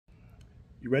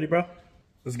You ready, bro?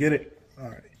 Let's get it. All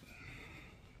right.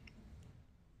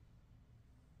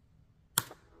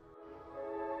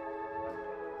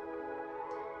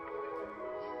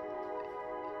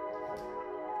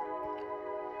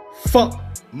 Fuck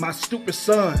my stupid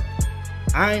son.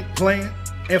 I ain't playing.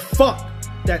 And fuck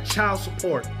that child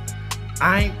support.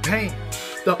 I ain't paying.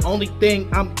 The only thing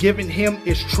I'm giving him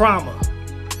is trauma.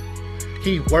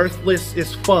 He worthless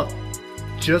as fuck,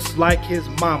 just like his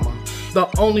mama. The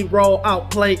only role I'll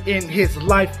play in his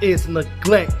life is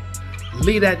neglect.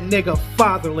 Leave that nigga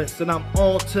fatherless and I'm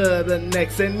on to the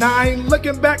next. And I ain't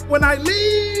looking back when I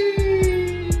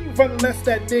leave, unless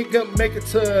that nigga make it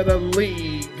to the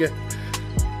league.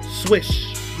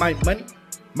 Swish, my money,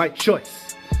 my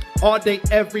choice. All day,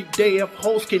 every day, if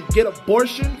hoes can get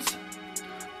abortions,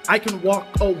 I can walk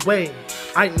away.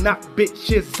 I knock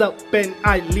bitches up and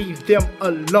I leave them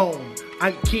alone.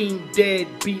 I'm king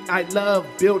deadbeat. I love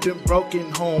building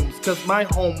broken homes, cause my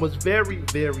home was very,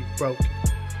 very broken.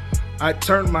 I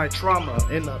turned my trauma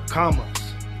into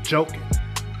commas, joking.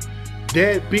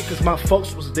 Deadbeat cause my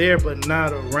folks was there but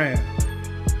not around.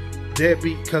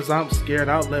 Deadbeat cause I'm scared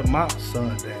I'll let my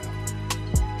son down.